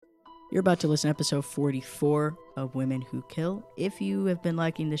You're about to listen to episode 44 of Women Who Kill. If you have been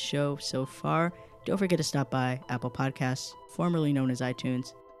liking the show so far, don't forget to stop by Apple Podcasts, formerly known as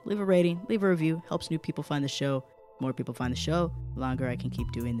iTunes. Leave a rating, leave a review, helps new people find the show. More people find the show, the longer I can keep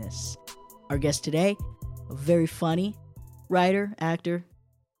doing this. Our guest today, a very funny writer, actor,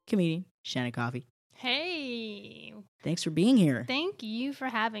 comedian, Shannon Coffey. Hey. Thanks for being here. Thank you for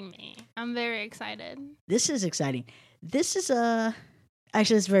having me. I'm very excited. This is exciting. This is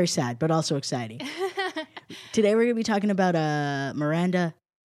actually, it's very sad, but also exciting. Today we're going to be talking about Miranda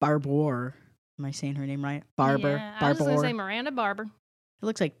Barbour. Am I saying her name right? Barbour. Yeah, I was going to say Miranda Barbour. It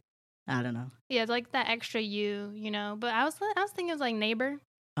looks like, I don't know. Yeah, it's like that extra U, you know. But I was thinking it was like neighbor.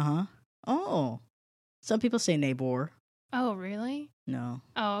 Uh-huh. Oh. Some people say neighbor. Oh, really? No.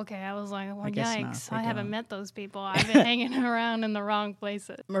 Oh, okay. I was like, well, I guess yikes. not. I haven't met those people. I've been hanging around in the wrong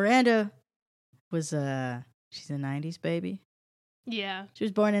places. Miranda was, she's a 90s baby. Yeah. She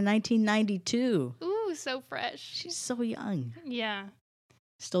was born in 1992. Ooh, so fresh. She's so young. Yeah.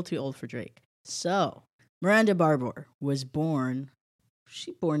 Still too old for Drake. So, Miranda Barbour was born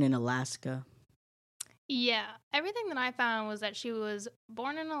in Alaska. Yeah. Everything that I found was that she was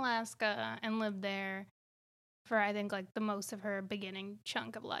born in Alaska and lived there for, I think, like the most of her beginning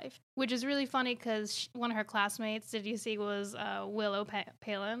chunk of life, which is really funny because one of her classmates, did you see, was Willow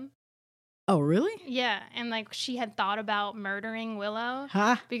Palin. Oh, really? Yeah, and like she had thought about murdering Willow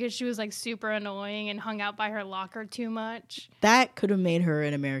because she was like super annoying and hung out by her locker too much. That could have made her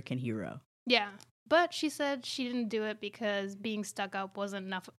an American hero. Yeah, but she said she didn't do it because being stuck up wasn't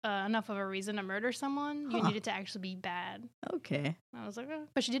enough of a reason to murder someone. You needed to actually be bad. Okay. I was like, oh.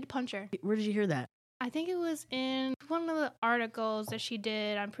 But she did punch her. Where did you hear that? I think it was in one of the articles that she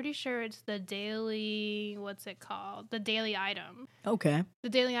did. I'm pretty sure it's the Daily, what's it called? The Daily Item. Okay. The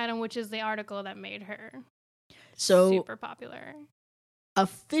Daily Item, which is the article that made her super popular.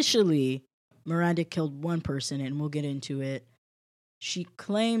 Officially, Miranda killed one person, and we'll get into it. She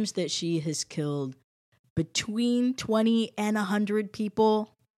claims that she has killed between 20 and 100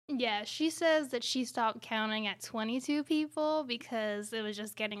 people. Yeah, she says that she stopped counting at 22 people because it was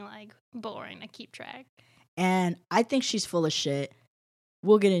just getting, like, boring to keep track. And I think she's full of shit.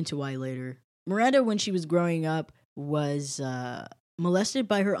 We'll get into why later. Miranda, when she was growing up, was molested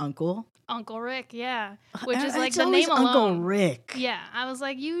by her uncle. Uncle Rick, yeah. Which is, like, it's the name alone. Uncle Rick. Yeah, I was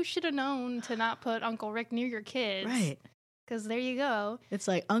like, you should have known to not put Uncle Rick near your kids. Right. Because there you go. It's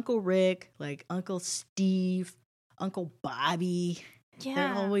like Uncle Rick, like Uncle Steve, Uncle Bobby. Yeah.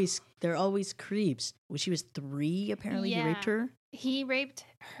 They're always creeps. When she was 3, apparently he raped her. He raped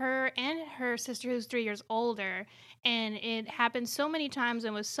her and her sister, who's 3 years older, and it happened so many times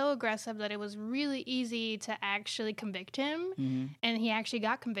and was so aggressive that it was really easy to actually convict him. Mm-hmm. And he actually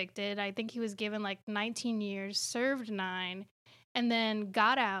got convicted. I think he was given like 19 years, served 9, and then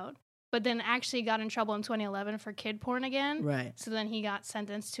got out, but then actually got in trouble in 2011 for kid porn again. Right. So then he got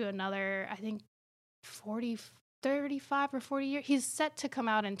sentenced to another, I think, 35 or 40 years. He's set to come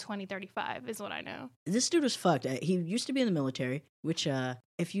out in 2035 is what I know. This dude was fucked. He used to be in the military, which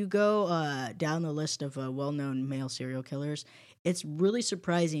if you go down the list of well-known male serial killers, it's really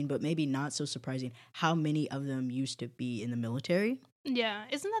surprising, but maybe not so surprising, how many of them used to be in the military. Yeah.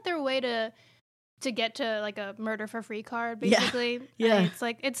 Isn't that their way to get to like a murder for free card, basically? Yeah. I mean, it's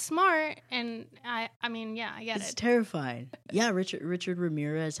like, it's smart, and I mean, yeah, I get it. It's terrifying. Yeah, Richard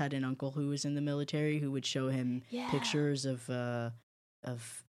Ramirez had an uncle who was in the military who would show him pictures of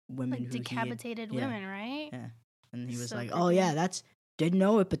women like who decapitated women, right? Yeah. And he was So like, creepy. "Oh yeah, didn't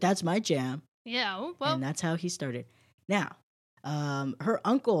know it, but that's my jam." Yeah, well. And that's how he started. Now, her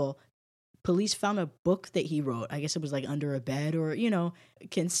uncle, police found a book that he wrote. I guess it was like under a bed or,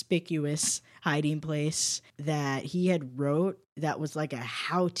 conspicuous hiding place that he had wrote that was like a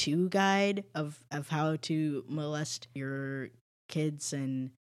how-to guide of how to molest your kids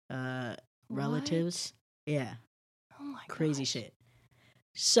and relatives. Yeah. Oh my god. Crazy shit.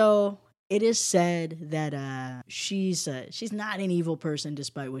 So it is said that she's not an evil person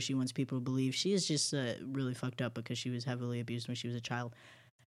despite what she wants people to believe. She is just really fucked up because she was heavily abused when she was a child.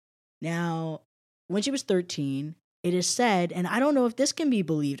 Now, when she was 13, it is said, and I don't know if this can be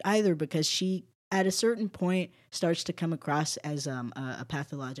believed either, because she, at a certain point, starts to come across as a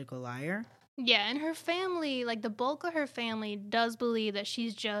pathological liar. Yeah, and her family, like the bulk of her family, does believe that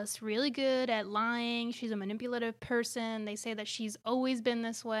she's just really good at lying. She's a manipulative person. They say that she's always been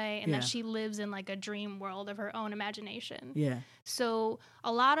this way and that she lives in like a dream world of her own imagination. Yeah. So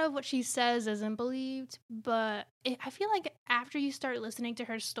a lot of what she says isn't believed, but I feel like after you start listening to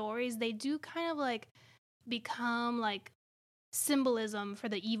her stories, they do kind of like become like symbolism for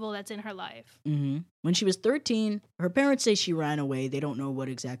the evil that's in her life. Mm-hmm. When she was 13, her parents say she ran away. They don't know what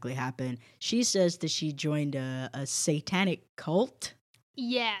exactly happened. She says that she joined a satanic cult.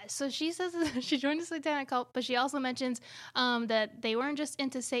 Yeah, so she says that she joined a satanic cult, but she also mentions that they weren't just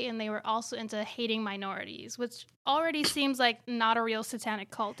into Satan, they were also into hating minorities, which already seems like not a real satanic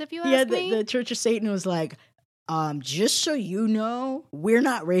cult, if you ask me. The Church of Satan was like, just so you know, we're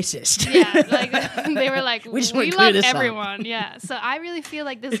not racist. Yeah, like they were like, we love everyone. Up. Yeah, so I really feel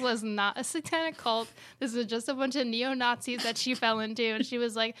like this was not a satanic cult. This was just a bunch of neo-Nazis that she fell into, and she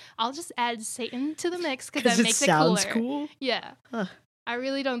was like, I'll just add Satan to the mix because that makes it cooler. Sounds cool. Yeah. I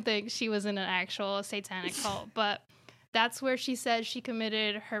really don't think she was in an actual satanic cult, but that's where she said she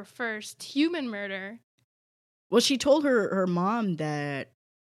committed her first human murder. Well, she told her mom that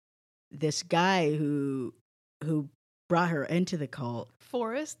this guy who brought her into the cult,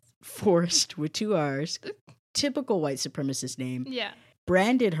 Forrest with 2 R's, typical white supremacist name,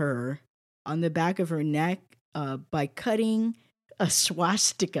 branded her on the back of her neck by cutting a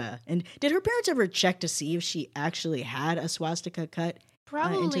swastika. And did her parents ever check to see if she actually had a swastika cut?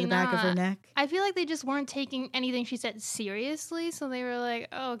 Probably into the back of her neck? I feel like they just weren't taking anything she said seriously, so they were like,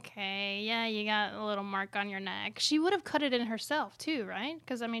 okay, yeah, you got a little mark on your neck. She would have cut it in herself too, right?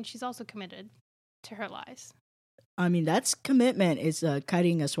 Because, I mean, she's also committed to her lies. I mean, that's commitment, is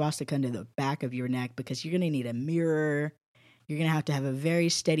cutting a swastika into the back of your neck, because you're going to need a mirror. You're going to have a very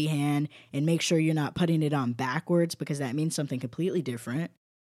steady hand and make sure you're not putting it on backwards, because that means something completely different.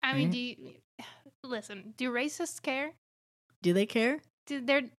 I mean, do racists care? Do they care?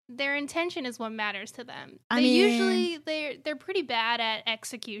 Their intention is what matters to them. Usually they're pretty bad at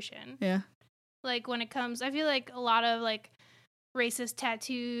execution. Yeah. Like when it comes, I feel like a lot of like racist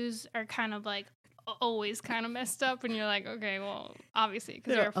tattoos are kind of like always kind of messed up, and you're like, okay, well, obviously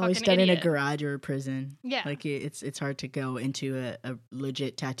because you're a fucking always done idiot. in a garage or a prison. Yeah. Like it's hard to go into a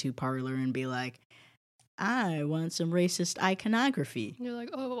legit tattoo parlor and be like, I want some racist iconography. You're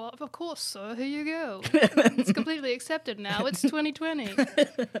like, oh, well, of course, sir. Here you go. It's completely accepted now. It's 2020.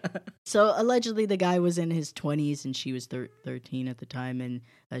 So allegedly the guy was in his 20s and she was 13 at the time. And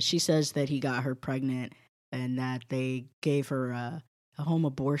she says that he got her pregnant and that they gave her a home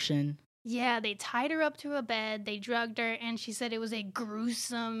abortion. Yeah, they tied her up to a bed, they drugged her, and she said it was a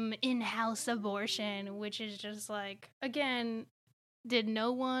gruesome in-house abortion, which is just like, again, did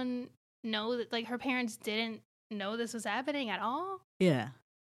no one know that, like, her parents didn't know this was happening at all? Yeah.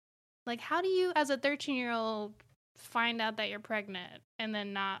 Like, how do you, as a 13-year-old, find out that you're pregnant and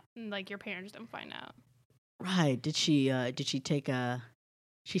then not, like, your parents don't find out? Right. Did she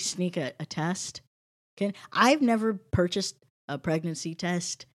sneak a test? I've never purchased a pregnancy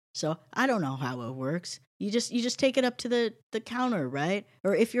test, so I don't know how it works. You just take it up to the counter, right?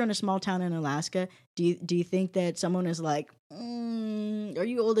 Or if you're in a small town in Alaska, do you think that someone is like, are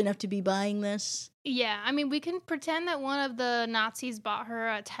you old enough to be buying this? Yeah, I mean, we can pretend that one of the Nazis bought her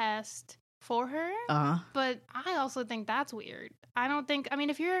a test for her, but I also think that's weird.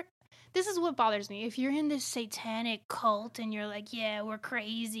 This is what bothers me. If you're in this satanic cult and you're like, yeah, we're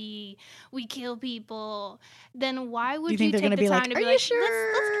crazy, we kill people, then why would you take the time to be like,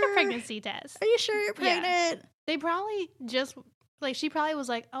 sure? Let's get a pregnancy test. Are you sure you're pregnant? Yeah. They probably just, like, she probably was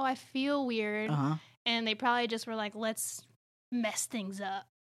like, oh, I feel weird. And they probably just were like, let's mess things up.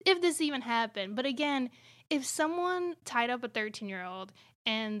 If this even happened. But again, if someone tied up a 13-year-old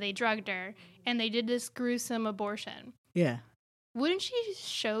and they drugged her and they did this gruesome abortion. Yeah. Wouldn't she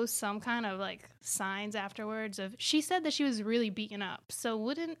show some kind of, like, signs afterwards of, she said that she was really beaten up. So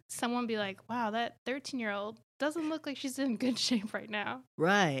wouldn't someone be like, wow, that 13-year-old doesn't look like she's in good shape right now?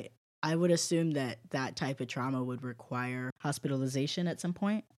 Right. I would assume that type of trauma would require hospitalization at some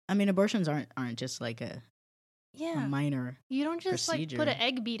point. I mean, abortions aren't just like a minor You don't just, procedure. like, put an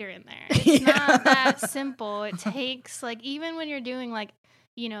egg beater in there. It's not that simple. It takes, like, even when you're doing, like,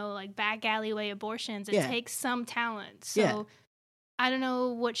 you know, like, back alleyway abortions, it takes some talent. So I don't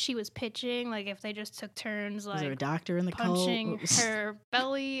know what she was pitching, like if they just took turns, like, was there a doctor in the punching cult? her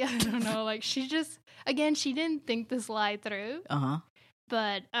belly. I don't know. Like, she just, again, she didn't think this lie through.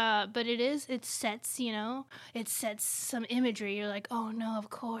 But it sets some imagery. You're like, oh no,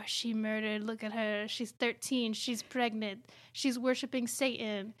 of course she murdered. Look at her. She's 13. She's pregnant. She's worshiping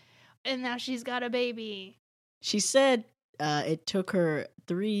Satan, and now she's got a baby. She said it took her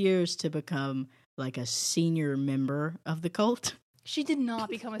 3 years to become like a senior member of the cult. She did not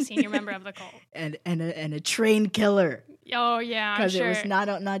become a senior member of the cult. And a trained killer. Oh, yeah, I'm sure. Because it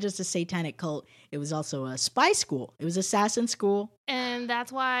was not just a satanic cult. It was also a spy school. It was assassin school. And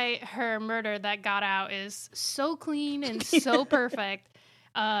that's why her murder that got out is so clean and so perfect.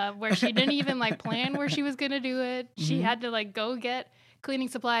 where she didn't even like plan where she was gonna do it. She Mhm. had to like go get cleaning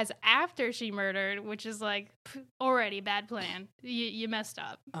supplies after she murdered, which is like already bad plan. You messed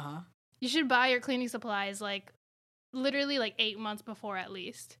up. Uh-huh. You should buy your cleaning supplies like literally like 8 months before at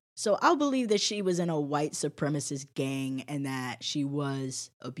least. So I'll believe that she was in a white supremacist gang and that she was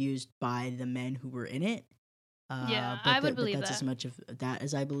abused by the men who were in it. Yeah, I would believe that's that. as much of that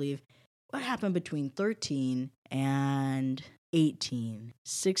as I believe. What happened between 13 and 18?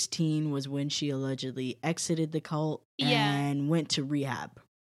 16 was when she allegedly exited the cult Yeah. and went to rehab.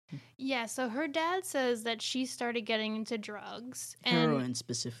 Yeah, so her dad says that she started getting into drugs. Heroin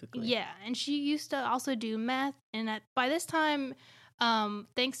specifically. Yeah, and she used to also do meth. And by this time,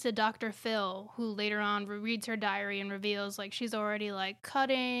 thanks to Dr. Phil, who later on reads her diary and reveals like she's already like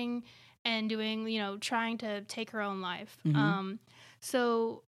cutting and doing, trying to take her own life. Mhm.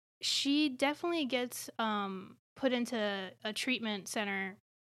 So she definitely gets put into a treatment center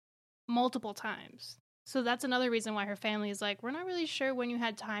multiple times. So that's another reason why her family is like, we're not really sure when you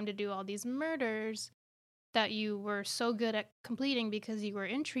had time to do all these murders that you were so good at completing because you were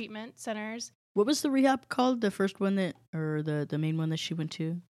in treatment centers. What was the rehab called? The first one or the main one that she went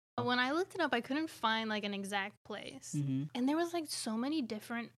to? When I looked it up, I couldn't find like an exact place. Mm-hmm. And there was like so many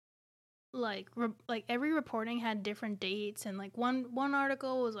different like every reporting had different dates, and like one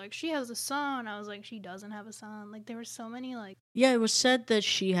article was like she has a son. I was like, she doesn't have a son. Like there were so many like Yeah, it was said that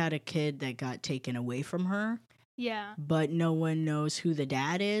she had a kid that got taken away from her. Yeah. But no one knows who the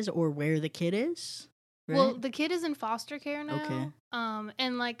dad is or where the kid is. Right? Well, the kid is in foster care now. Okay.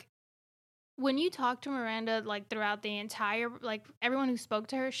 And like when you talk to Miranda, like throughout the entire, like everyone who spoke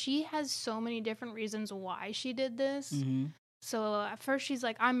to her, she has so many different reasons why she did this. Mm-hmm. So at first she's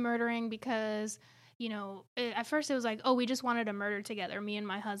like, I'm murdering because, at first it was like, oh, we just wanted to murder together, me and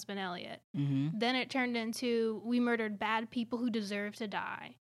my husband, Elliot. Mm-hmm. Then it turned into, we murdered bad people who deserve to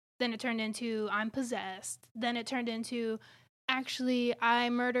die. Then it turned into, I'm possessed. Then it turned into, actually, I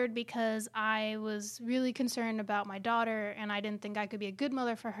murdered because I was really concerned about my daughter and I didn't think I could be a good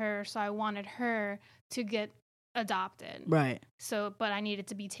mother for her. So I wanted her to get adopted. Right. So, but I needed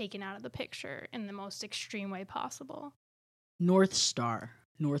to be taken out of the picture in the most extreme way possible. North Star.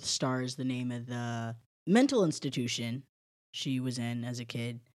 North Star is the name of the mental institution she was in as a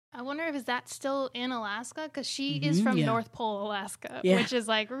kid. I wonder if is that still in Alaska? Because she is from North Pole, Alaska, which is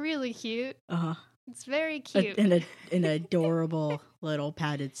like really cute. Uh-huh. It's very cute. In an adorable little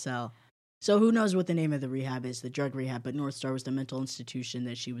padded cell. So who knows what the name of the rehab is, the drug rehab, but North Star was the mental institution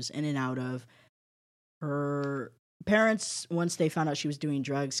that she was in and out of. Her parents, once they found out she was doing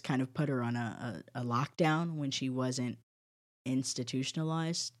drugs, kind of put her on a lockdown when she wasn't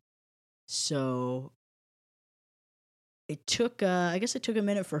institutionalized. So it took I guess it took a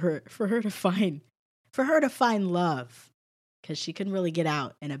minute for her to find love, because she couldn't really get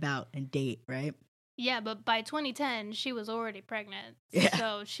out and about and date, right? Yeah, but by 2010 she was already pregnant. Yeah.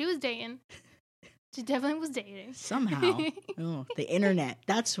 So she was dating. She definitely was dating. Somehow. Oh, the internet.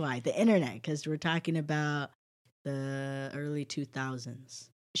 That's why. The internet, because we're talking about the early 2000s.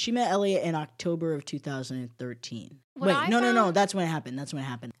 She met Elliot in October of 2013. No. That's when it happened. I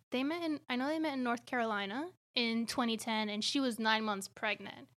know they met in North Carolina in 2010, and she was 9 months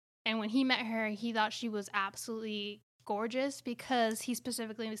pregnant. And when he met her, he thought she was absolutely gorgeous because he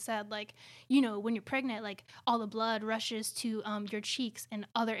specifically said, like, when you're pregnant, like, all the blood rushes to your cheeks and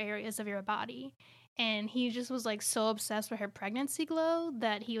other areas of your body. And he just was, like, so obsessed with her pregnancy glow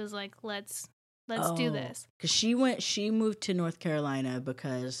that he was like, let's do this. Because she moved to North Carolina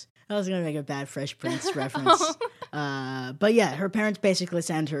because I was going to make a bad Fresh Prince reference. But yeah, her parents basically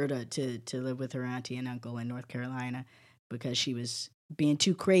sent her to live with her auntie and uncle in North Carolina because she was being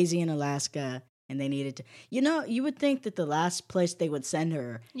too crazy in Alaska and they needed to. You would think that the last place they would send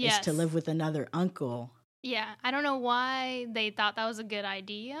her is to live with another uncle. Yeah, I don't know why they thought that was a good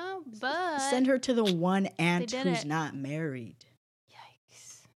idea, but send her to the one aunt who's not married.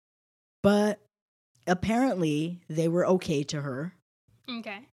 Yikes. But apparently they were okay to her.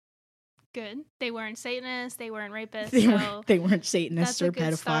 Okay. Good. They weren't Satanists, they weren't rapists. They weren't Satanists or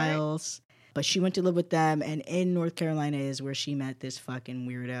pedophiles. Start. But she went to live with them, and in North Carolina is where she met this fucking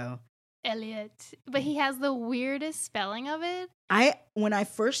weirdo. Elliot. But he has the weirdest spelling of it. When I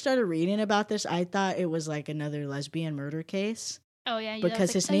first started reading about this, I thought it was like another lesbian murder case. Oh, yeah.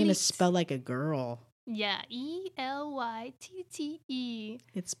 Because his name is spelled like a girl. Yeah, Elytte.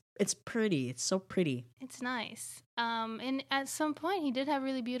 It's pretty. It's so pretty. It's nice. And at some point, he did have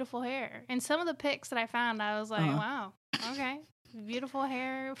really beautiful hair. And some of the pics that I found, I was like, wow, okay. Beautiful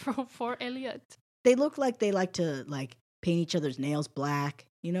hair for Elliot. They look like they like to paint each other's nails black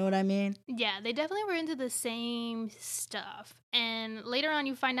You know what I mean? Yeah, they definitely were into the same stuff. And later on,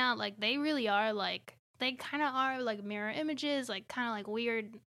 you find out, like, they really are, like, they kind of are, like, mirror images, like, kind of like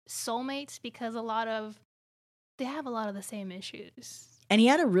weird soulmates because they have a lot of the same issues. And he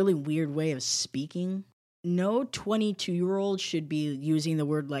had a really weird way of speaking. No 22-year-old should be using the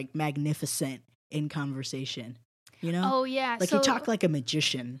word, like, magnificent in conversation. You know? Oh, yeah. Like, he talked like a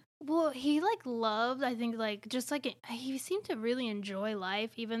magician. Well, he, like, loved, I think, like, just, like, he seemed to really enjoy life,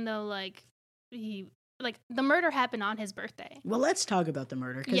 even though, like, the murder happened on his birthday. Well, let's talk about the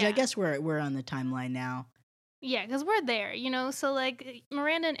murder, because I guess we're on the timeline now. Yeah, because we're there, you know? So, like,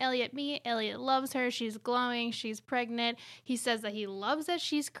 Miranda and Elliot meet. Elliot loves her. She's glowing. She's pregnant. He says that he loves that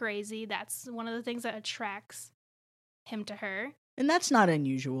she's crazy. That's one of the things that attracts him to her. And that's not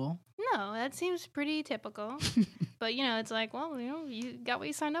unusual. No, that seems pretty typical. But, you know, it's like, well, you know, you got what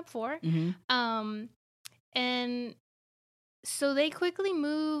you signed up for. Mm-hmm. And so they quickly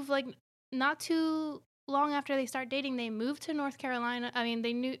move, like, not too long after they start dating, they move to North Carolina. I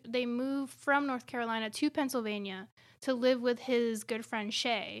mean, they move from North Carolina to Pennsylvania to live with his good friend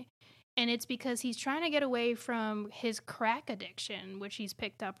Shay. And it's because he's trying to get away from his crack addiction, which he's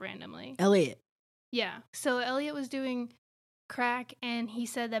picked up randomly. Elliot. Yeah. So Elliot was doing crack, and he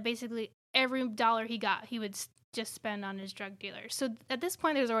said that basically every dollar he got, he would just spend on his drug dealer. So at this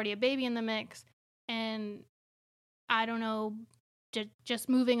point, there's already a baby in the mix, and I don't know, just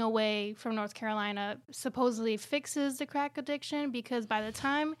moving away from North Carolina supposedly fixes the crack addiction, because by the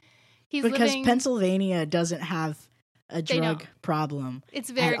time because Pennsylvania doesn't have a drug problem. It's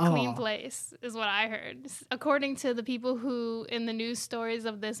a very clean place, is what I heard. According to the people who, in the news stories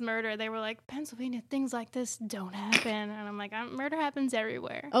of this murder, they were like, Pennsylvania, things like this don't happen. And I'm like, murder happens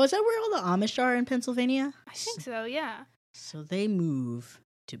everywhere. Oh, is that where all the Amish are in Pennsylvania? I think so, yeah. So they move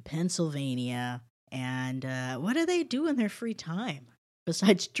to Pennsylvania, and what do they do in their free time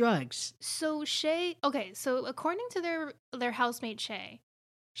besides drugs? So Shay, so according to their housemate Shay,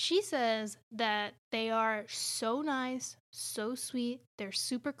 she says that they are so nice, so sweet, they're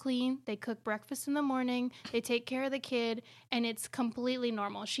super clean, they cook breakfast in the morning, they take care of the kid, and it's completely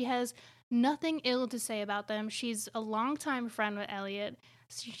normal. She has nothing ill to say about them. She's a longtime friend with Elliot.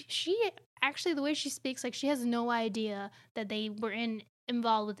 She actually, the way she speaks, like, she has no idea that they were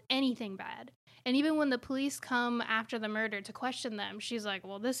involved with anything bad. And even when the police come after the murder to question them, she's like,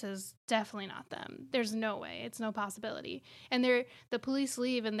 well, this is definitely not them. There's no way. It's no possibility. And the police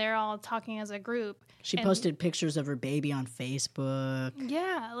leave, and they're all talking as a group. She posted pictures of her baby on Facebook.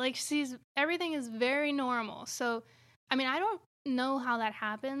 Yeah, like, everything is very normal. So, I mean, I don't know how that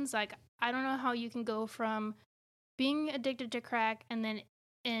happens. Like, I don't know how you can go from being addicted to crack and then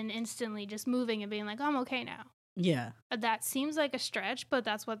instantly just moving and being like, I'm okay now. Yeah. That seems like a stretch, but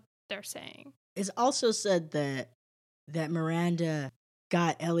that's what they're saying. It's also said that Miranda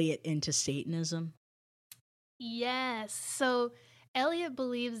got Elliot into Satanism. Yes. So Elliot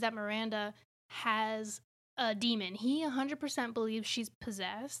believes that Miranda has a demon. He 100% believes she's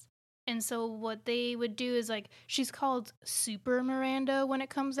possessed. And so what they would do is, like, she's called Super Miranda when it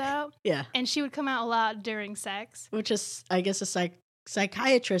comes out. Yeah. And she would come out a lot during sex. Which is, I guess, a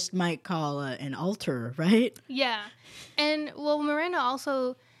psychiatrist might call an alter, right? Yeah. And, well, Miranda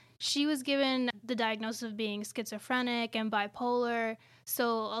also, she was given the diagnosis of being schizophrenic and bipolar. So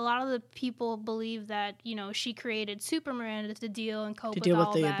a lot of the people believe that, you know, she created Super Miranda to deal and cope with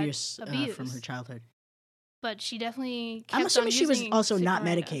all the that abuse from her childhood. But she definitely kept I'm assuming she was also Super not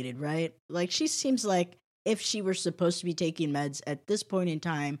Miranda. medicated, right? Like, she seems like if she were supposed to be taking meds at this point in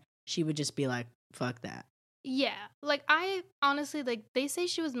time, she would just be like, fuck that. Yeah. Like, I honestly, like, they say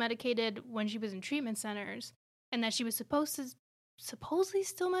she was medicated when she was in treatment centers and that she was supposedly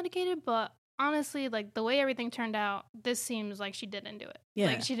still medicated, but honestly, like, the way everything turned out, this seems like she didn't do it. Yeah.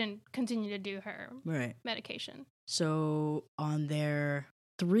 Like, she didn't continue to do her medication. So on their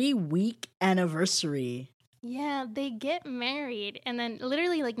 3-week anniversary... Yeah, they get married, and then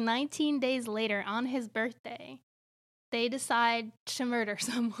literally, like, 19 days later, on his birthday, they decide to murder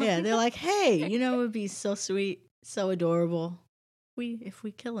someone. Yeah, they're like, hey, you know, it would be so sweet, so adorable if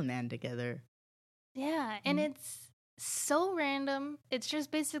we kill a man together. Yeah, and it's so random. It's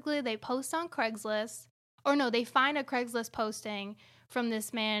just basically they post on Craigslist, or no, they find a Craigslist posting from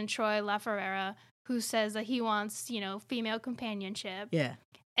this man, Troy LaFerrera, who says that he wants, you know, female companionship. Yeah.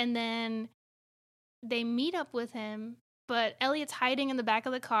 And then they meet up with him, but Elliot's hiding in the back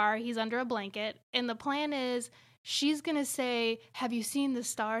of the car. He's under a blanket. And the plan is she's going to say, have you seen the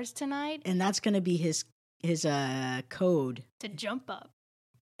stars tonight? And that's going to be his code. To jump up.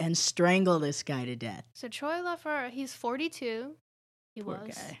 And strangle this guy to death. So Troy LaFerrera, he's 42. He Poor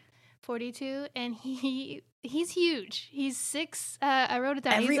was guy. 42. And he He's huge. He's 6. I wrote it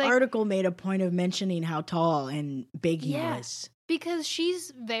down. Every He's like, article made a point of mentioning how tall and big he Yeah. was. because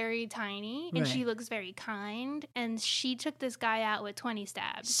she's very tiny and she Right. looks very kind, and she took this guy out with 20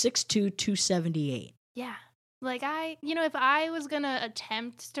 stabs. 6'2", 278. Yeah. Like if I was gonna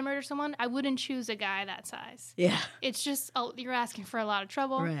attempt to murder someone, I wouldn't choose a guy that size. Yeah. It's just you're asking for a lot of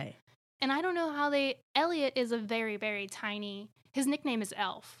trouble. Right. And I don't know how Elliot is a very, very tiny, his nickname is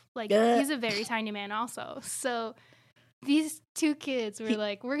Elf. Like, he's a very tiny man also. So these two kids were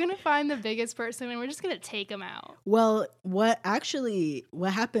like, we're going to find the biggest person and we're just going to take him out. Well, what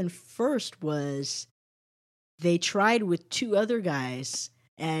happened first was they tried with 2 other guys,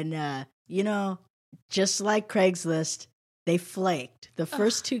 and, just like Craigslist, they flaked. The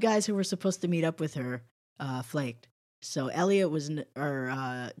first 2 guys who were supposed to meet up with her flaked. So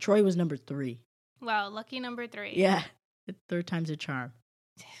Troy was number 3. Wow, lucky number 3. Yeah, 3rd time's a charm.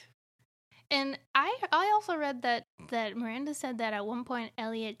 And I also read that Miranda said that at one point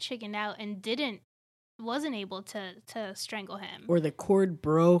Elliot chickened out and wasn't able to strangle him. Or the cord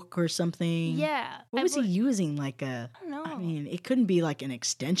broke or something. Yeah. What was he using? I don't know. I mean, it couldn't be like an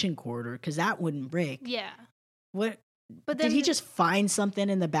extension cord, because that wouldn't break. Yeah. What? But then did he just find something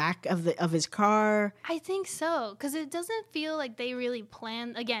in the back of his car? I think so, because it doesn't feel like they really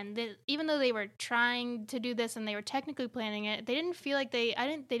planned. Again, even though they were trying to do this and they were technically planning it, they didn't feel like they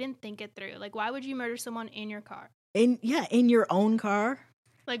didn't think it through. Like, why would you murder someone in your car? In your own car?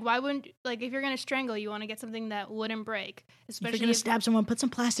 Like, why wouldn't, like, if you're gonna strangle, you want to get something that wouldn't break. Especially if you're gonna stab someone, put some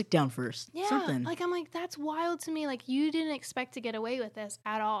plastic down first. Yeah, something. like, I'm like, that's wild to me. Like, you didn't expect to get away with this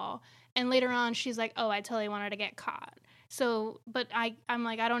at all. And later on, she's like, oh, I totally wanted to get caught. So, but I'm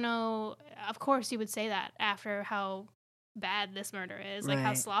like, I don't know. Of course you would say that after how bad this murder is, like how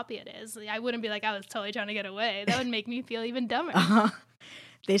Right. sloppy it is. Like, I wouldn't be like, I was totally trying to get away. That would make me feel even dumber.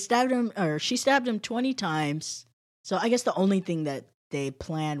 They stabbed him, or she stabbed him 20 times. So I guess the only thing that they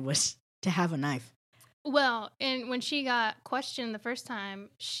planned was to have a knife. Well, and when she got questioned the first time,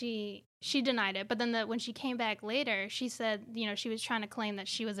 she denied it. But then when she came back later, she said, she was trying to claim that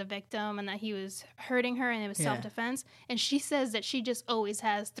she was a victim and that he was hurting her and it was Yeah. self-defense. And she says that she just always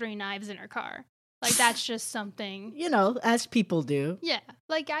has 3 knives in her car. Like, that's just something. As people do. Yeah,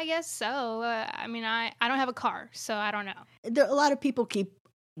 like, I guess so. I mean, I don't have a car, so I don't know. A lot of people keep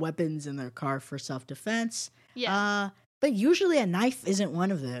weapons in their car for self-defense. Yeah. But usually a knife isn't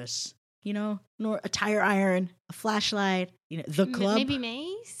one of those. Nor a tire iron, a flashlight, the club. Maybe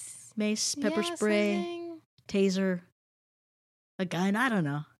mace? Mace, pepper Yeah, spray, something. taser, a gun, I don't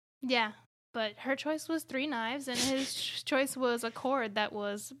know. Yeah, but her choice was 3 knives, and his choice was a cord that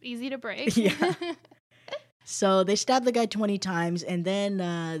was easy to break. Yeah. So they stabbed the guy 20 times, and then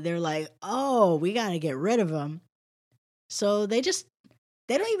they're like, oh, we got to get rid of him. So they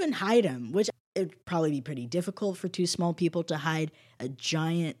don't even hide him, which it'd probably be pretty difficult for 2 small people to hide a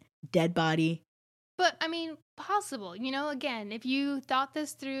giant dead body. But, I mean, possible. Again, if you thought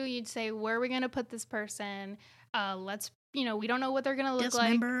this through, you'd say, where are we going to put this person? We don't know what they're going to look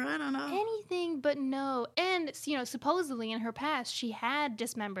like. Dismember, I don't know. Anything but no. And, supposedly in her past, she had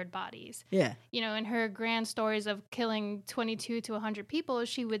dismembered bodies. Yeah. In her grand stories of killing 22 to 100 people,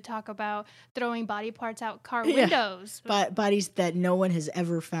 she would talk about throwing body parts out car windows. Bodies that no one has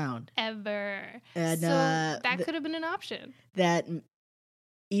ever found. Ever. And, so that could have been an option. That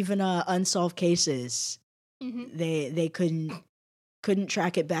even unsolved cases, Mm-hmm. they couldn't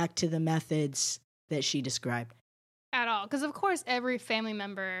track it back to the methods that she described. At all. Because, of course, every family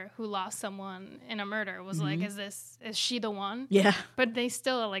member who lost someone in a murder was like, is she the one? Yeah. But they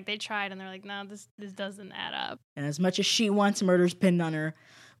still, they tried and they're like, no, this doesn't add up. And as much as she wants murders pinned on her,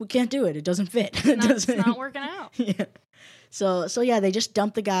 we can't do it. It doesn't fit. It's not working out. Yeah. So yeah, they just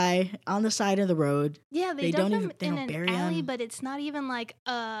dump the guy on the side of the road. Yeah, they don't dump him in an bury alley, him. but it's not even like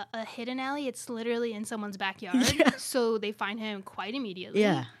a hidden alley. It's literally in someone's backyard. Yeah. So they find him quite immediately.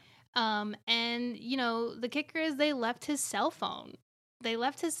 Yeah. And, the kicker is they left his cell phone. They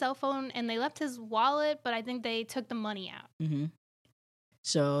left his cell phone and they left his wallet, but I think they took the money out. Mm-hmm.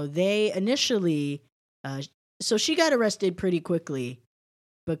 So they initially, so she got arrested pretty quickly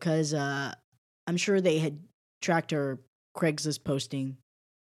because I'm sure they had tracked her Craigslist posting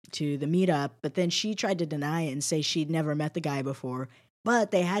to the meetup, but then she tried to deny it and say she'd never met the guy before.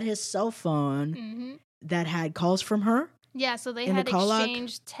 But they had his cell phone Mm-hmm. that had calls from her. Yeah, so they In the had call log?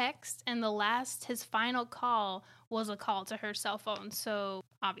 exchanged text, and his final call was a call to her cell phone. So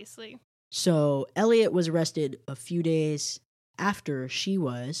obviously, So Elliot was arrested a few days after she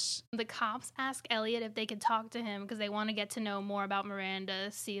was. The cops ask Elliot if they could talk to him because they want to get to know more about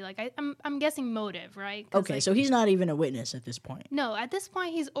Miranda. See, like I'm guessing motive, right? Okay, like, so he's not even a witness at this point. No, at this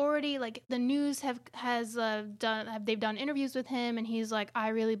point he's already like the news they've done interviews with him, and he's like, I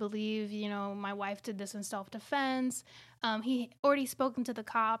really believe my wife did this in self-defense. He already spoken to the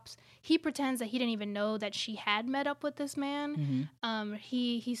cops. He pretends that he didn't even know that she had met up with this man. Mm-hmm.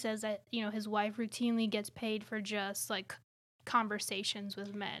 He says that his wife routinely gets paid for just like conversations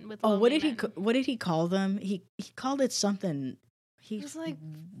with men. With what did men. what did he call them? He called it something. He was like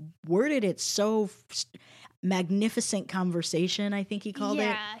worded it so magnificent conversation. I think he called it.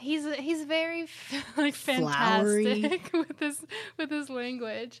 Yeah, he's very like Flowery. fantastic with his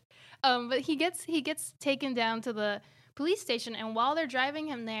language. But he gets taken down to the police station, and while they're driving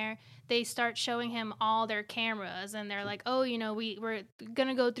him there, they start showing him all their cameras, and they're like, oh, we're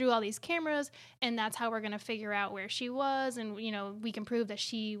gonna go through all these cameras, and that's how we're gonna figure out where she was, and we can prove that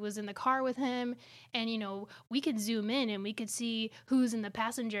she was in the car with him, and we could zoom in and we could see who's in the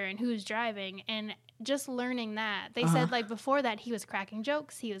passenger and who's driving. And just learning that, they said like before that he was cracking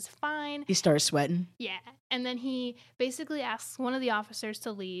jokes, he was fine. He started sweating. Yeah, and then he basically asks one of the officers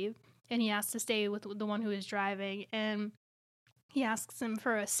to leave, and he asks to stay with the one who is driving, and he asks him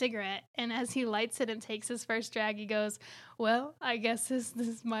for a cigarette, and as he lights it and takes his first drag, he goes, well, I guess this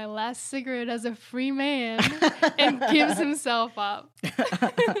is my last cigarette as a free man, and gives himself up.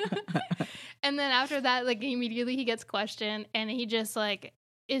 And then after that, like, immediately he gets questioned, and he just, like,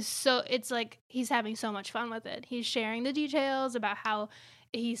 it's like he's having so much fun with it. He's sharing the details about how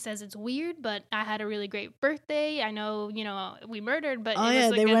he says it's weird, but I had a really great birthday. I know, we murdered, but it was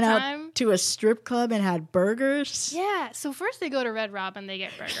a they good went time. Out to a strip club and had burgers. Yeah, so first they go to Red Robin, they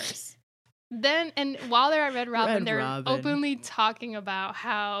get burgers. Then, and while they're at Red Robin, they're openly talking about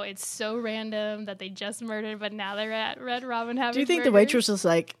how it's so random that they just murdered, but now they're at Red Robin having burgers. Do you think the waitress was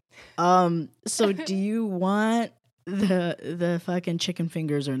like, so do you want the fucking chicken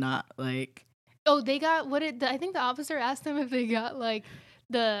fingers or not? Like, oh, they got, I think the officer asked them if they got, like,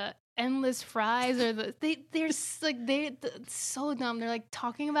 the endless fries or they're so dumb. They're like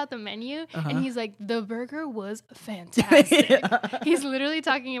talking about the menu, and he's like, the burger was fantastic. Yeah. He's literally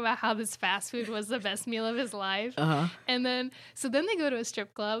talking about how this fast food was the best meal of his life. And then they go to a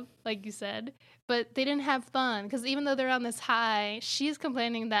strip club, like you said, but they didn't have fun because even though they're on this high, she's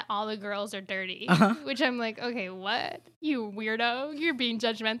complaining that all the girls are dirty, which I'm like, okay, what? You weirdo, you're being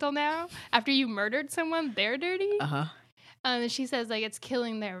judgmental now after you murdered someone, they're dirty. And she says, like, it's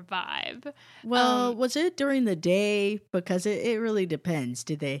killing their vibe. Well, was it during the day? Because it really depends.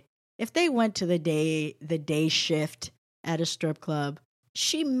 If they went to the day shift at a strip club,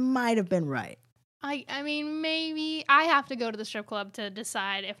 she might have been right. I mean, maybe I have to go to the strip club to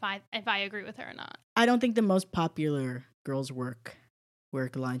decide if I agree with her or not. I don't think the most popular girls work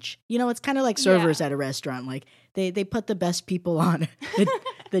lunch. It's kind of like servers at a restaurant. Like they put the best people on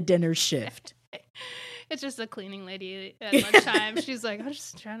the dinner shift. It's just a cleaning lady at lunchtime. She's like, I'm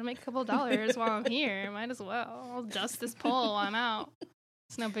just trying to make a couple dollars while I'm here. Might as well. I'll dust this pole while I'm out.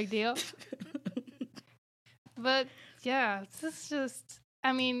 It's no big deal. But yeah, it's just,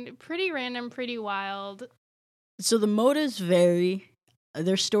 I mean, pretty random, pretty wild. So the motives vary.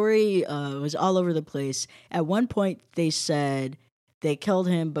 Their story was all over the place. At one point, they said they killed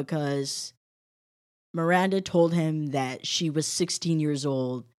him because Miranda told him that she was 16 years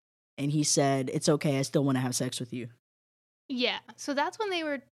old. And he said, it's okay, I still want to have sex with you. Yeah, so that's when they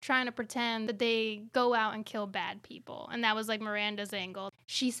were trying to pretend that they go out and kill bad people. And that was like Miranda's angle.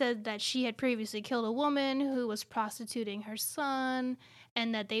 She said that she had previously killed a woman who was prostituting her son,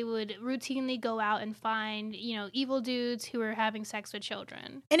 and that they would routinely go out and find, evil dudes who were having sex with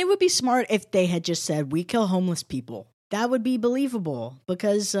children. And it would be smart if they had just said, we kill homeless people. That would be believable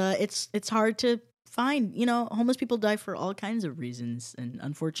because it's hard to find, homeless people die for all kinds of reasons, and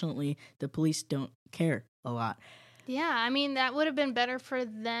unfortunately the police don't care a lot. Yeah, I mean, that would have been better for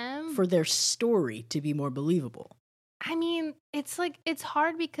them, for their story to be more believable. I mean, it's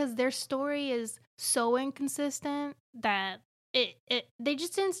hard because their story is so inconsistent that they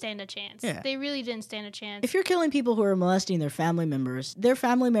just didn't stand a chance. Yeah. They really didn't stand a chance. If you're killing people who are molesting their family members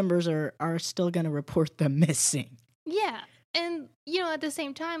are still going to report them missing. Yeah. And, at the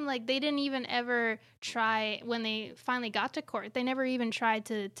same time, like, they didn't even ever try, when they finally got to court, they never even tried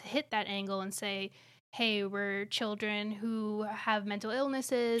to hit that angle and say, hey, we're children who have mental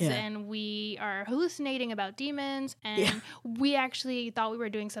illnesses and we are hallucinating about demons and we actually thought we were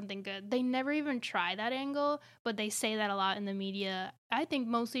doing something good. They never even try that angle, but they say that a lot in the media, I think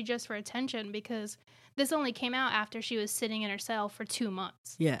mostly just for attention because this only came out after she was sitting in her cell for 2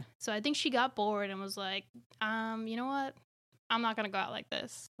 months. Yeah. So I think she got bored and was like, you know what? I'm not going to go out like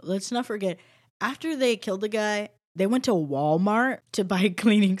this. Let's not forget, after they killed the guy, they went to Walmart to buy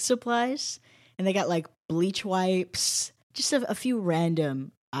cleaning supplies. And they got like bleach wipes, just a few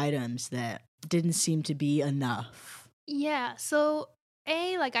random items that didn't seem to be enough. Yeah. So,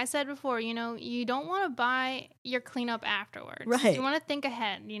 like I said before, you know, you don't want to buy your cleanup afterwards. Right. You want to think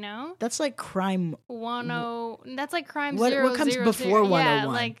ahead, you know? That's like crime. That's like crime What 0, comes 0, before 0. 101? Yeah,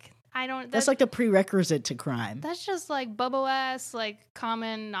 like, I don't... That's like the prerequisite to crime. That's just like bubble-ass, like,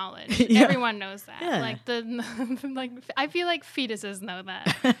 common knowledge. Yeah. Everyone knows that. Yeah. Like, like, I feel like fetuses know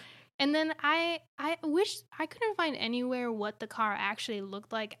that. And then I wish I couldn't find anywhere what the car actually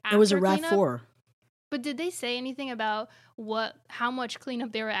looked like after It was a cleanup. RAV4. But did they say anything about how much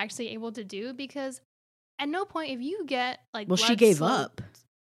cleanup they were actually able to do? Because at no point, if you get like, Well, she blood gave soaked- up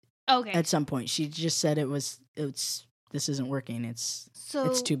Okay. at some point. She just said it's this isn't working. It's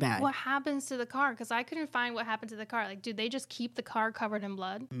too bad. What happens to the car? Because I couldn't find what happened to the car. Like, do they just keep the car covered in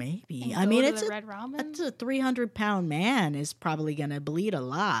blood? Maybe. And I go mean, to it's the Red Robin. that's a 300-pound man is probably gonna bleed a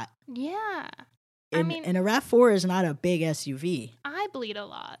lot. Yeah, And, and a RAV4 is not a big SUV. I bleed a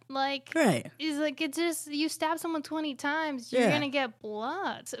lot. Like, Right. it's like it's just you stab someone 20 times, you're Yeah. gonna get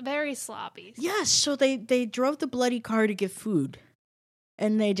blood. It's very sloppy. Yes, so they drove the bloody car to get food.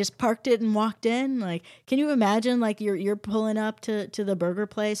 And they just parked it and walked in. Like, can you imagine like you're pulling up to the burger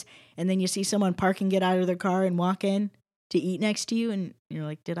place and then you see someone park and get out of their car and walk in to eat next to you and you're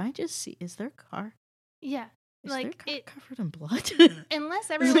like, "Did I just see is their car? Yeah, Is like their car covered in blood?"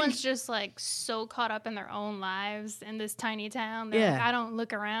 unless everyone's just like so caught up in their own lives in this tiny town. They're like, Yeah. I don't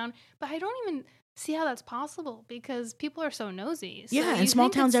look around, but I don't even see how that's possible because people are so nosy. So Yeah, you in small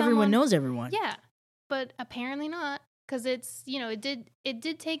think that towns everyone someone- knows everyone. Yeah, but apparently not. Because it's, you know, it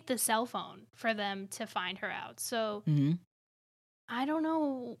did take the cell phone for them to find her out. So Mhm. I don't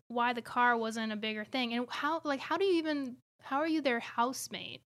know why the car wasn't a bigger thing. And how are you their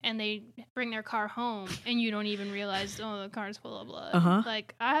housemate and they bring their car home and you don't even realize, oh, the car's full of blood. Uh-huh.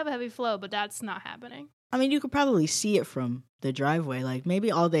 Like, I have a heavy flow, but that's not happening. I mean, you could probably see it from the driveway. Like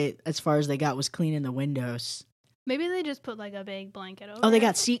maybe as far as they got was cleaning the windows. Maybe they just put like a big blanket over Oh, they it.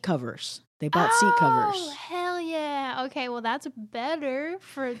 got seat covers. They bought seat covers. Oh, hell yeah. Okay, well, that's better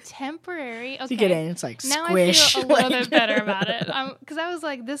for temporary. Okay. You get in, it's like Now squish. I feel a little like- bit better about it. Because I was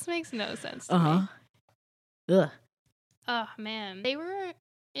like, this makes no sense to me. Ugh. Oh, man. They were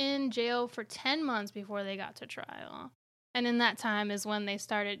in jail for 10 months before they got to trial. And in that time is when they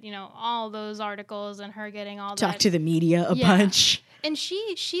started, you know, all those articles and her getting all Talk that. to the media a Yeah. bunch. And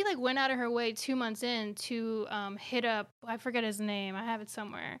she like went out of her way 2 months in to hit up, I forget his name. I have it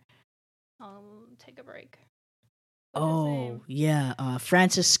somewhere. I'll take a break. What's his name? Oh, yeah.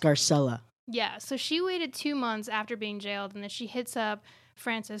 Francis Scarcella. Yeah, so she waited 2 months after being jailed, and then she hits up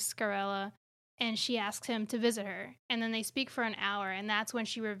Francis Scarella, and she asks him to visit her. And then they speak for an hour, and that's when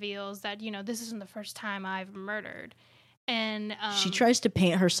she reveals that, you know, this isn't the first time I've murdered. And She tries to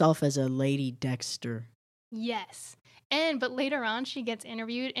paint herself as a Lady Dexter. Yes. But later on, she gets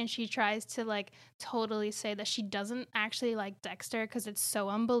interviewed, and she tries to, like, totally say that she doesn't actually like Dexter because it's so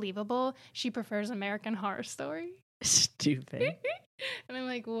unbelievable. She prefers American Horror Story. Stupid. And I'm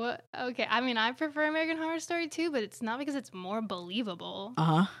like, what? Okay, I mean, I prefer American Horror Story too, but it's not because it's more believable.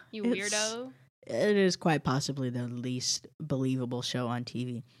 Uh-huh. You It's- weirdo. It is quite possibly the least believable show on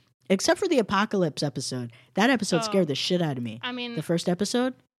TV. Except for the Apocalypse episode. That episode Oh. scared the shit out of me. I mean, The first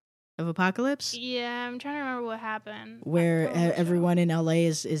episode of Apocalypse, yeah, I'm trying to remember what happened. where I don't know. everyone in LA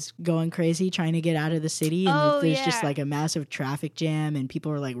is going crazy trying to get out of the city, and Oh, there's just yeah. like a massive traffic jam, and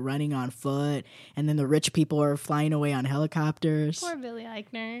people are like running on foot, and then the rich people are flying away on helicopters. Poor Billy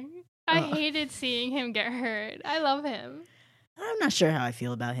Eichner. I Oh. hated seeing him get hurt. I love him. I'm not sure how I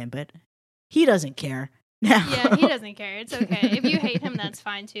feel about him, but he doesn't care. Now. Yeah, he doesn't care. It's okay. If you hate him, that's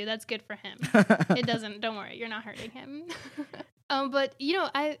fine too. That's good for him. It doesn't. Don't worry. You're not hurting him. But you know,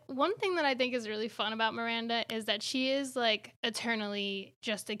 one thing that I think is really fun about Miranda is that she is like eternally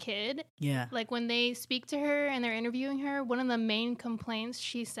just a kid. Yeah. Like when they speak to her and they're interviewing her, one of the main complaints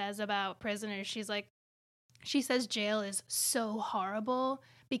she says about prisoners, she says jail is so horrible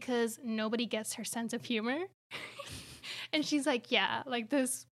because nobody gets her sense of humor. And she's like, yeah, like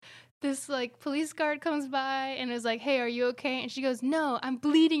this like police guard comes by and is like, hey, are you okay? And she goes, no, I'm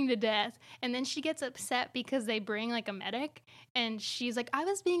bleeding to death. And then she gets upset because they bring like a medic, and she's like, I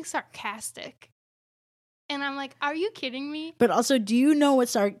was being sarcastic. And I'm like, are you kidding me? But also, do you know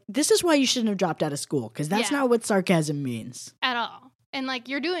what this is why you shouldn't have dropped out of school, because that's Yeah. not what sarcasm means. At all. And like,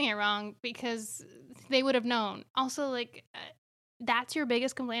 you're doing it wrong because they would have known. Also, like, that's your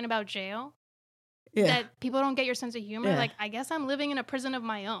biggest complaint about jail? Yeah. That people don't get your sense of humor? Yeah. Like, I guess I'm living in a prison of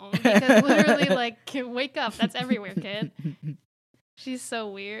my own. Because literally, like, wake up. That's everywhere, kid. She's so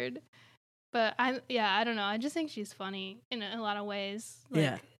weird. But I don't know. I just think she's funny in a lot of ways.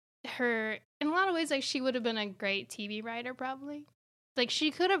 Like, in a lot of ways, like, she would have been a great TV writer, probably. Like,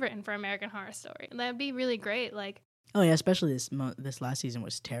 she could have written for American Horror Story. That'd be really great. Like, oh yeah, especially this last season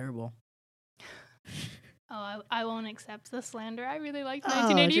was terrible. oh, I won't accept the slander. I really liked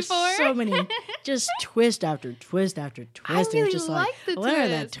 1984. Just so many, just twist after twist after twist. I really just like the when are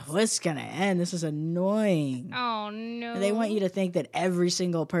the twists. twists gonna end? This is annoying. Oh no! They want you to think that every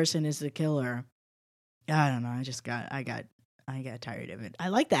single person is the killer. I don't know. I got tired of it. I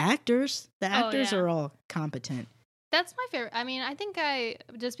like the actors. The actors are all competent. That's my favorite. I mean, I think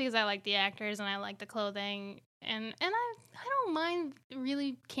just because I like the actors and I like the clothing and I don't mind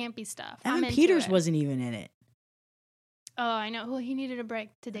really campy stuff. Evan Peters wasn't even in it. Oh, I know. Well, he needed a break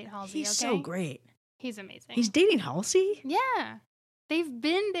to date Halsey. He's so great. He's amazing. He's dating Halsey? Yeah. They've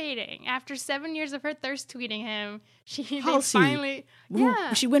been dating. After 7 years of her thirst tweeting him, they finally...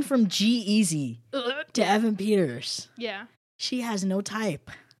 Yeah. She went from G-Eazy to Evan Peters. Yeah. She has no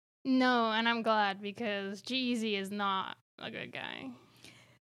type. No, and I'm glad because G-Eazy is not a good guy.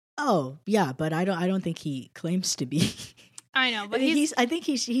 Oh, yeah, but I don't think he claims to be. I know, but I think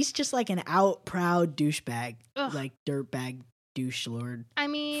he's just like an out proud douchebag. Like dirtbag douche lord. I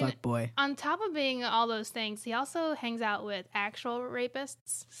mean, fuckboy. On top of being all those things, he also hangs out with actual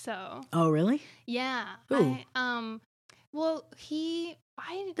rapists. So. Oh, really? Yeah. Who?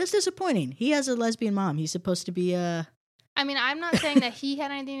 That's disappointing. He has a lesbian mom. He's supposed to be I mean, I'm not saying that he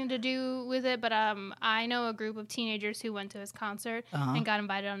had anything to do with it, but I know a group of teenagers who went to his concert and got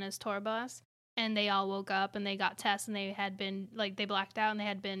invited on his tour bus, and they all woke up and they got tests and they had been they blacked out and they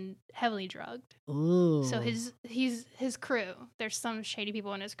had been heavily drugged. Ooh. So his crew, there's some shady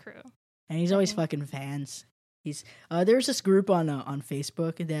people in his crew, and he's always fucking fans. There's this group on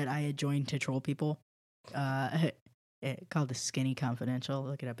Facebook that I had joined to troll people. Called the Skinny Confidential.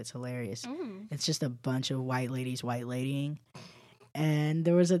 Look it up. It's hilarious. It's just a bunch of white ladies white-ladying. And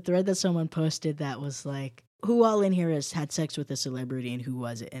there was a thread that someone posted that was like, who all in here has had sex with a celebrity and who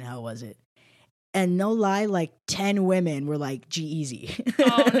was it and how was it? And no lie, like 10 women were like G-Eazy.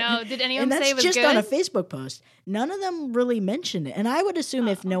 Oh no. Did anyone say it was good? And that's just on a Facebook post. None of them really mentioned it. And I would assume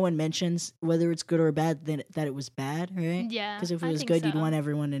if no one mentions whether it's good or bad, then that it was bad, right? Yeah. Because if it was good, you'd want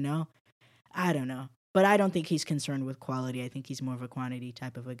everyone to know. I don't know. But I don't think he's concerned with quality. I think he's more of a quantity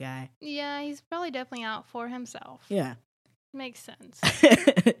type of a guy. Yeah, he's probably definitely out for himself. Yeah. Makes sense.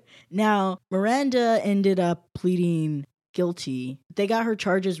 Now, Miranda ended up pleading guilty. They got her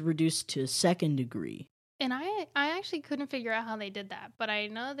charges reduced to second degree. And I actually couldn't figure out how they did that. But I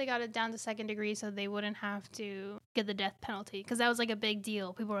know they got it down to second degree so they wouldn't have to get the death penalty. Because that was like a big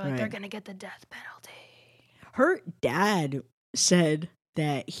deal. People were like, they're going to get the death penalty. Her dad said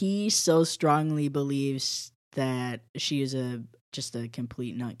that he so strongly believes that she is just a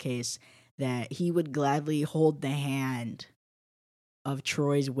complete nutcase that he would gladly hold the hand of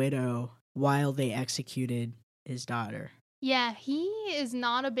Troy's widow while they executed his daughter. Yeah, he is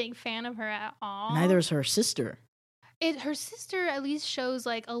not a big fan of her at all. Neither is her sister. Her sister at least shows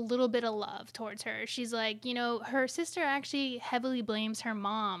like a little bit of love towards her. She's like, her sister actually heavily blames her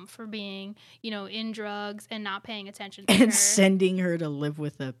mom for being, in drugs and not paying attention to her. And sending her to live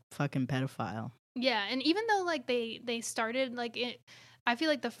with a fucking pedophile. Yeah, and even though like they started like it, I feel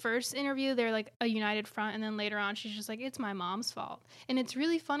like the first interview they're like a united front, and then later on she's just like, it's my mom's fault. And it's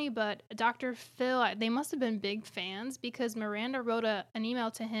really funny, but Dr. Phil, they must have been big fans because Miranda wrote an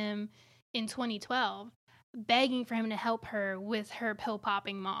email to him in 2012 begging for him to help her with her pill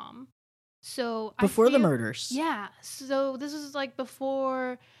popping mom. So before the murders. Yeah. So this was like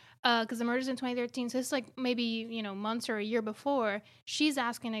before, because the murders in 2013. So this is like maybe, months or a year before. She's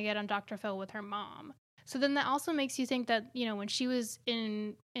asking to get on Dr. Phil with her mom. So then that also makes you think that, when she was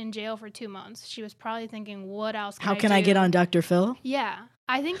in jail for 2 months, she was probably thinking, what else can I do? How can I get on Dr. Phil? Yeah.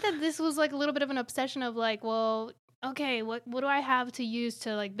 I think that this was like a little bit of an obsession of like, well, okay, what do I have to use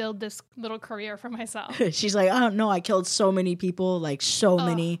to like build this little career for myself? She's like, oh no, I killed so many people, like so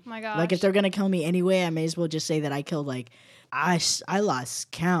many. Oh my gosh. Like if they're gonna kill me anyway, I may as well just say that I killed I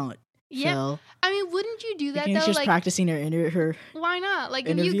lost count. Yeah. Phil. I mean, wouldn't you do that though? She's just like, practicing her. Why not? Like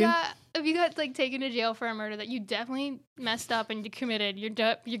interview? if you got like taken to jail for a murder that you definitely messed up and you committed, you're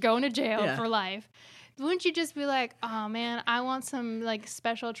going to jail for life. Wouldn't you just be like, oh man, I want some like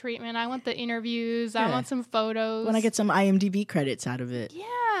special treatment. I want the interviews. I want some photos. When I get some IMDb credits out of it.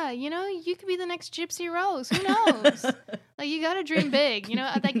 Yeah, you could be the next Gypsy Rose. Who knows? Like you gotta dream big.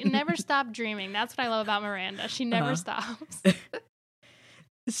 Like never stop dreaming. That's what I love about Miranda. She never stops.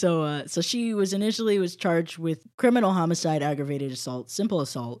 So she was initially charged with criminal homicide, aggravated assault, simple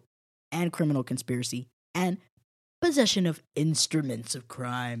assault, and criminal conspiracy, and Possession of instruments of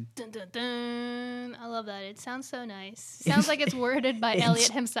crime. Dun, dun, dun. I love that. It sounds so nice. Sounds like it's worded by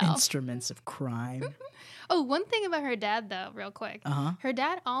Elliot himself. Instruments of crime. Oh, one thing about her dad, though, real quick. Uh-huh. Her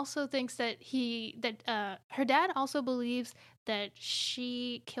dad also thinks that her dad also believes that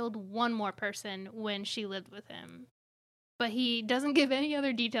she killed one more person when she lived with him. But he doesn't give any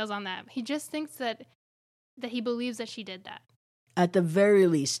other details on that. He just thinks that he believes that she did that. At the very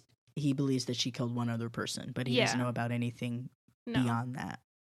least, he believes that she killed one other person, but he doesn't know about anything beyond that.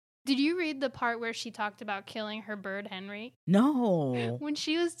 Did you read the part where she talked about killing her bird, Henry? No. When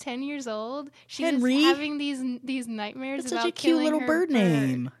she was 10 years old, she Henry? was having these nightmares That's about such a cute killing little her bird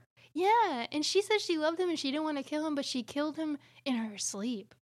name. Yeah, and she said she loved him and she didn't want to kill him, but she killed him in her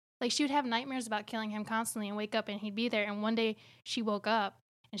sleep. Like, she would have nightmares about killing him constantly and wake up and he'd be there. And one day she woke up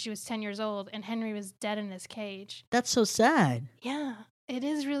and she was 10 years old and Henry was dead in his cage. That's so sad. Yeah, it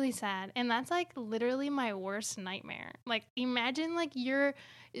is really sad. And that's like literally my worst nightmare. Like, imagine like you're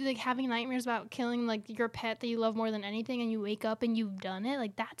like having nightmares about killing like your pet that you love more than anything and you wake up and you've done it.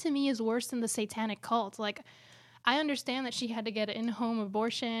 Like, that to me is worse than the satanic cult. Like, I understand that she had to get an in-home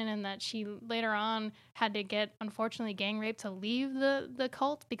abortion and that she later on had to get, unfortunately, gang raped to leave the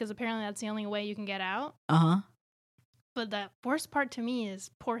cult because apparently that's the only way you can get out. Uh-huh. But the worst part to me is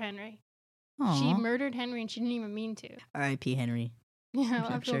poor Henry. Aww. She murdered Henry and she didn't even mean to. R.I.P. Henry. Yeah,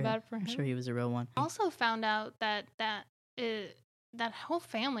 I feel bad for him. I'm sure he was a real one. Also found out that whole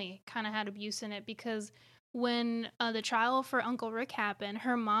family kind of had abuse in it because when the trial for Uncle Rick happened,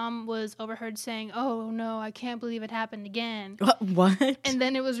 her mom was overheard saying, "Oh no, I can't believe it happened again." What? And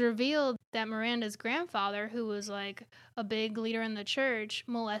then it was revealed that Miranda's grandfather, who was like a big leader in the church,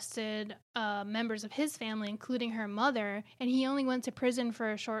 molested members of his family, including her mother, and he only went to prison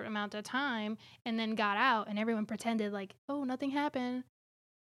for a short amount of time and then got out, and everyone pretended like, "Oh, nothing happened."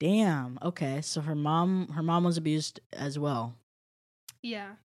 Damn. Okay, so her mom was abused as well.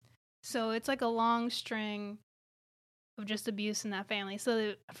 Yeah. So it's like a long string of just abuse in that family.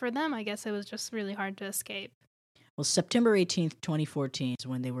 So for them, I guess it was just really hard to escape. Well, September 18th, 2014 is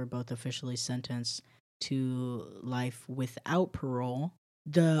when they were both officially sentenced to life without parole.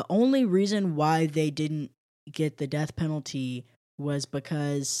 The only reason why they didn't get the death penalty was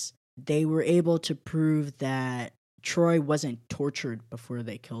because they were able to prove that Troy wasn't tortured before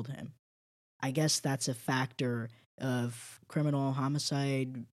they killed him. I guess that's a factor of criminal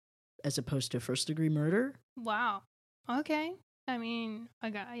homicide as opposed to first-degree murder. Wow. Okay. I mean,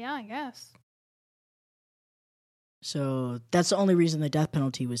 I guess. So that's the only reason the death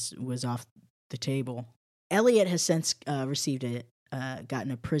penalty was off the table. Elliot has since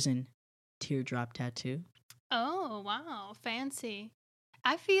gotten a prison teardrop tattoo. Oh, wow. Fancy.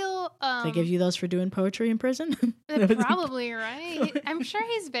 I feel... They give you those for doing poetry in prison? Probably, right? I'm sure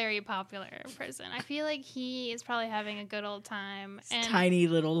he's very popular in prison. I feel like he is probably having a good old time. And tiny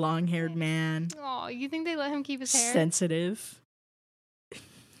little long-haired man. Oh, you think they let him keep his hair? Sensitive.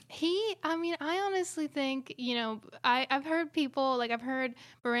 I honestly think, I've heard people, like I've heard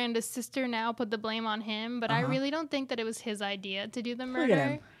Miranda's sister now put the blame on him, but I really don't think that it was his idea to do the murder. Look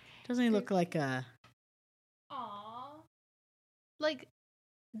at him. Doesn't he look like a... Aw. Like...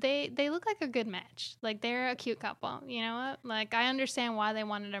 They look like a good match. Like, they're a cute couple. You know what? Like, I understand why they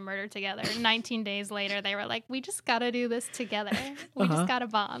wanted to murder together. 19 days later, they were like, we just gotta do this together. We just gotta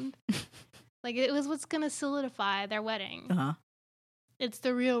bond. Like, it was what's gonna solidify their wedding. It's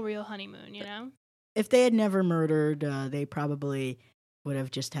the real honeymoon, you know? If they had never murdered, they probably would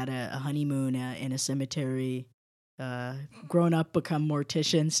have just had a honeymoon in a cemetery, grown up, become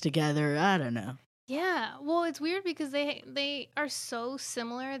morticians together. I don't know. Yeah, well, it's weird because they are so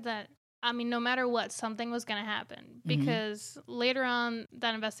similar that, I mean, no matter what, something was going to happen. Because later on,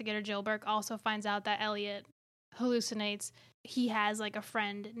 that investigator, Jill Burke, also finds out that Elliot hallucinates. He has, like, a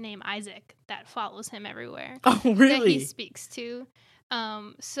friend named Isaac that follows him everywhere. Oh, really? That he speaks to.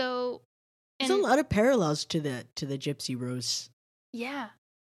 There's a lot of parallels to the Gypsy Rose. Yeah.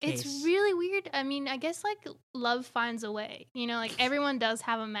 Case. It's really weird. I mean, I guess, like, love finds a way. You know, like, everyone does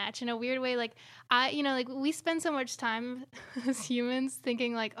have a match in a weird way. Like, we spend so much time as humans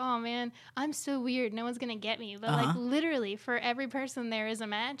thinking, like, oh, man, I'm so weird. No one's going to get me. But, like, literally, for every person, there is a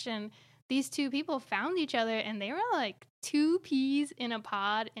match. And these two people found each other, and they were, like, two peas in a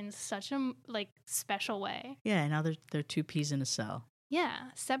pod in such a, like, special way. Yeah, now they're two peas in a cell. Yeah,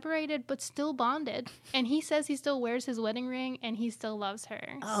 separated but still bonded. And he says he still wears his wedding ring and he still loves her.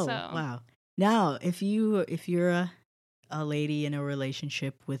 Oh, wow. Now, if you're a lady in a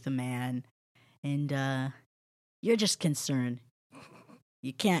relationship with a man and you're just concerned,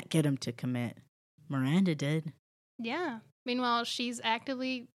 you can't get him to commit. Miranda did. Yeah. Meanwhile, she's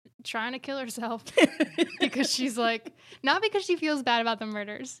actively trying to kill herself because she's like, not because she feels bad about the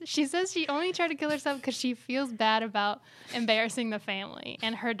murders. She says she only tried to kill herself because she feels bad about embarrassing the family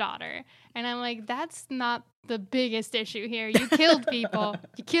and her daughter. And I'm like, that's not the biggest issue here. You killed people.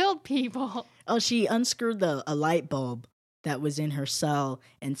 You killed people. Oh, she unscrewed a light bulb that was in her cell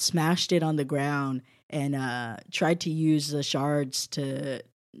and smashed it on the ground and tried to use the shards to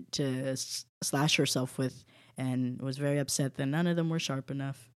slash herself with, and was very upset that none of them were sharp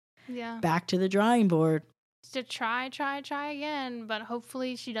enough. Yeah. Back to the drawing board. To try again, but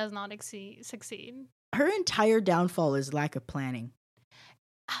hopefully she does not succeed. Her entire downfall is lack of planning.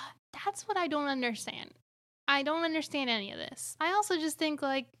 That's what I don't understand. I don't understand any of this. I also just think,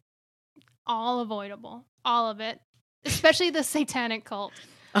 like, all avoidable. All of it. Especially the satanic cult.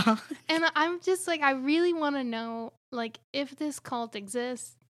 Uh-huh. And I'm just like, I really want to know, like, if this cult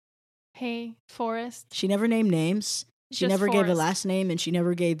exists. Hey, Forrest. She never named names. She Just never gave a Forrest. last name, and she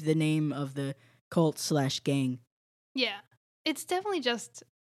never gave the name of the cult/gang. Yeah. It's definitely just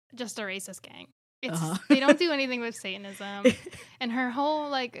a racist gang. It's Uh-huh. They don't do anything with Satanism. And her whole,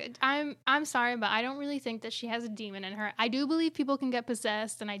 like, I'm sorry, but I don't really think that she has a demon in her. I do believe people can get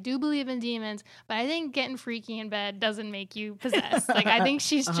possessed, and I do believe in demons, but I think getting freaky in bed doesn't make you possessed. Like, I think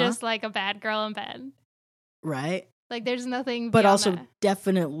she's just like a bad girl in bed. Right? Like, there's nothing But beyond also that.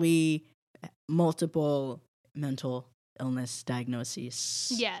 definitely multiple mental illness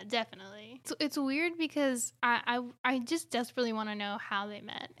diagnoses. Yeah, definitely. It's weird because I just desperately want to know how they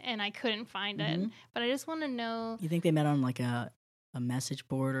met, and I couldn't find it. But I just want to know. You think they met on like a message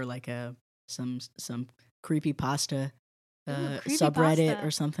board or like some creepypasta subreddit creepypasta.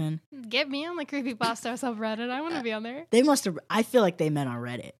 or something? Get me on the creepypasta subreddit. I want to be on there. They must have. I feel like they met on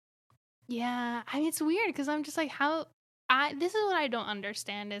Reddit. Yeah, I mean, it's weird because I'm just like, this is what I don't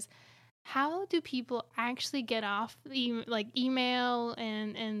understand is how do people actually get off email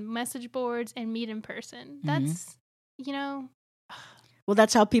and message boards and meet in person? That's, Well,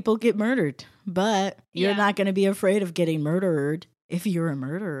 that's how people get murdered. But you're Yeah. not going to be afraid of getting murdered if you're a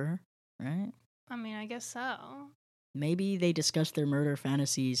murderer, right? I mean, I guess so. Maybe they discussed their murder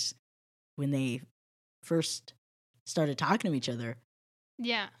fantasies when they first started talking to each other.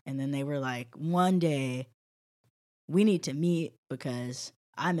 Yeah. And then they were like, one day we need to meet because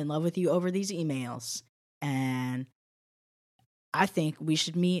I'm in love with you over these emails. And I think we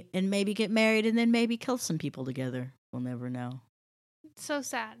should meet and maybe get married and then maybe kill some people together. We'll never know. It's so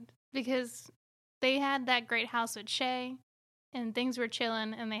sad because they had that great house with Shay and things were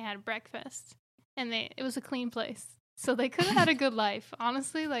chilling and they had breakfast and it was a clean place. So they could have had a good life.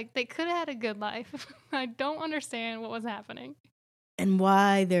 Honestly, like, they could have had a good life. I don't understand what was happening. And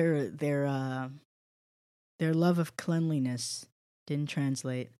why their love of cleanliness didn't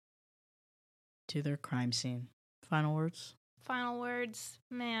translate to their crime scene. Final words? Final words,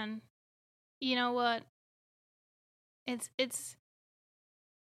 man. You know what? It's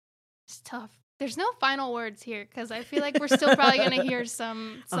tough. There's no final words here because I feel like we're still probably gonna hear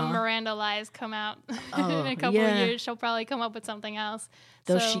some Miranda lies come out in a couple of years. She'll probably come up with something else.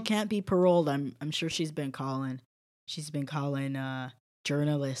 Though So- she can't be paroled, I'm sure she's been calling. She's been calling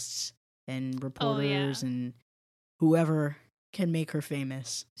journalists and reporters and whoever can make her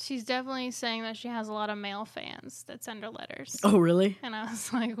famous. She's definitely saying that she has a lot of male fans that send her letters. Oh, really? And I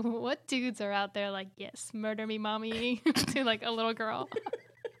was like, what dudes are out there like, yes, murder me, mommy, to like a little girl?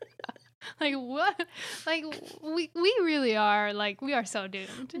 Like, what? Like, we really are, like, we are so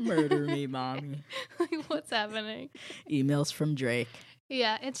doomed. Murder me, mommy. Like, what's happening? Emails from Drake.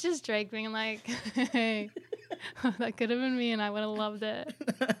 Yeah, it's just Drake being like, hey, that could have been me and I would have loved it.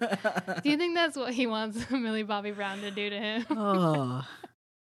 Do you think that's what he wants Millie Bobby Brown to do to him? Oh.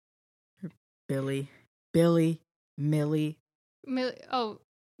 Millie. Millie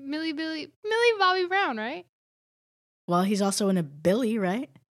Bobby Brown, right? Well, he's also in a Billy, right?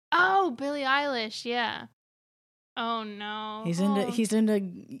 Oh, Billie Eilish, yeah. Oh no. He's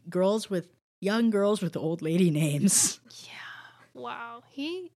into young girls with old lady names. Yeah. Wow.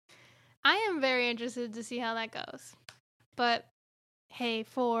 I am very interested to see how that goes. But hey,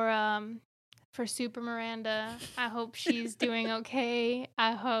 for Super Miranda, I hope she's doing okay.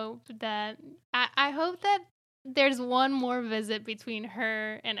 I hope that there's one more visit between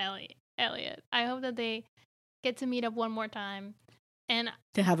her and Elliot. I hope that they get to meet up one more time. And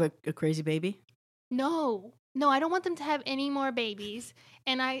To have a crazy baby? no, I don't want them to have any more babies.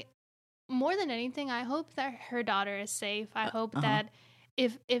 And more than anything, I hope that her daughter is safe. I hope that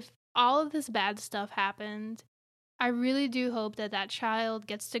if all of this bad stuff happened, I really do hope that that child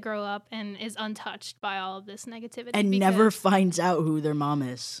gets to grow up and is untouched by all of this negativity. And never finds out who their mom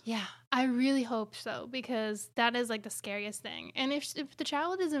is. Yeah, I really hope so, because that is like the scariest thing. And if the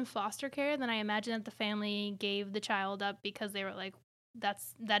child is in foster care, then I imagine that the family gave the child up because they were like,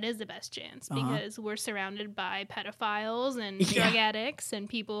 that is the best chance, because we're surrounded by pedophiles and drug addicts and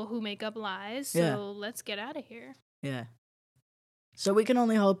people who make up lies. So let's get out of here. Yeah. So we can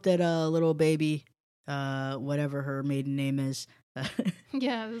only hope that little baby, whatever her maiden name is.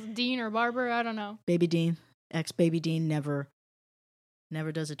 Yeah, it was Dean or Barbara, I don't know. Baby Dean, ex-baby Dean never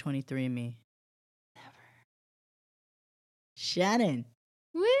does a 23andMe. Never. Shannon.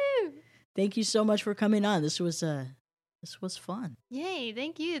 Woo! Thank you so much for coming on. This was fun. Yay,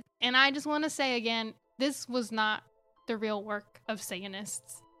 thank you. And I just want to say again, this was not the real work of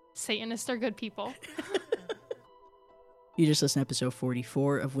Satanists. Satanists are good people. You just listened to episode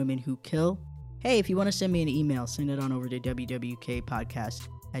 44 of Women Who Kill. Hey, if you want to send me an email, send it on over to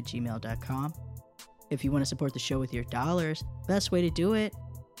wwkpodcast@gmail.com. If you want to support the show with your dollars, best way to do it,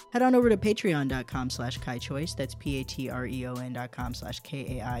 head on over to patreon.com/kaichoyce. That's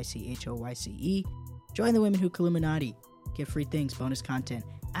patreon.com/KAICHOYCE. Join the Women Who Kill Illuminati. Get free things, bonus content,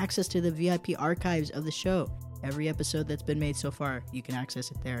 access to the VIP archives of the show. Every episode that's been made so far, you can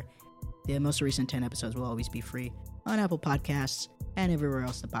access it there. The most recent 10 episodes will always be free on Apple Podcasts and everywhere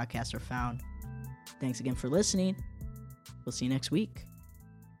else the podcasts are found. Thanks again for listening. We'll see you next week.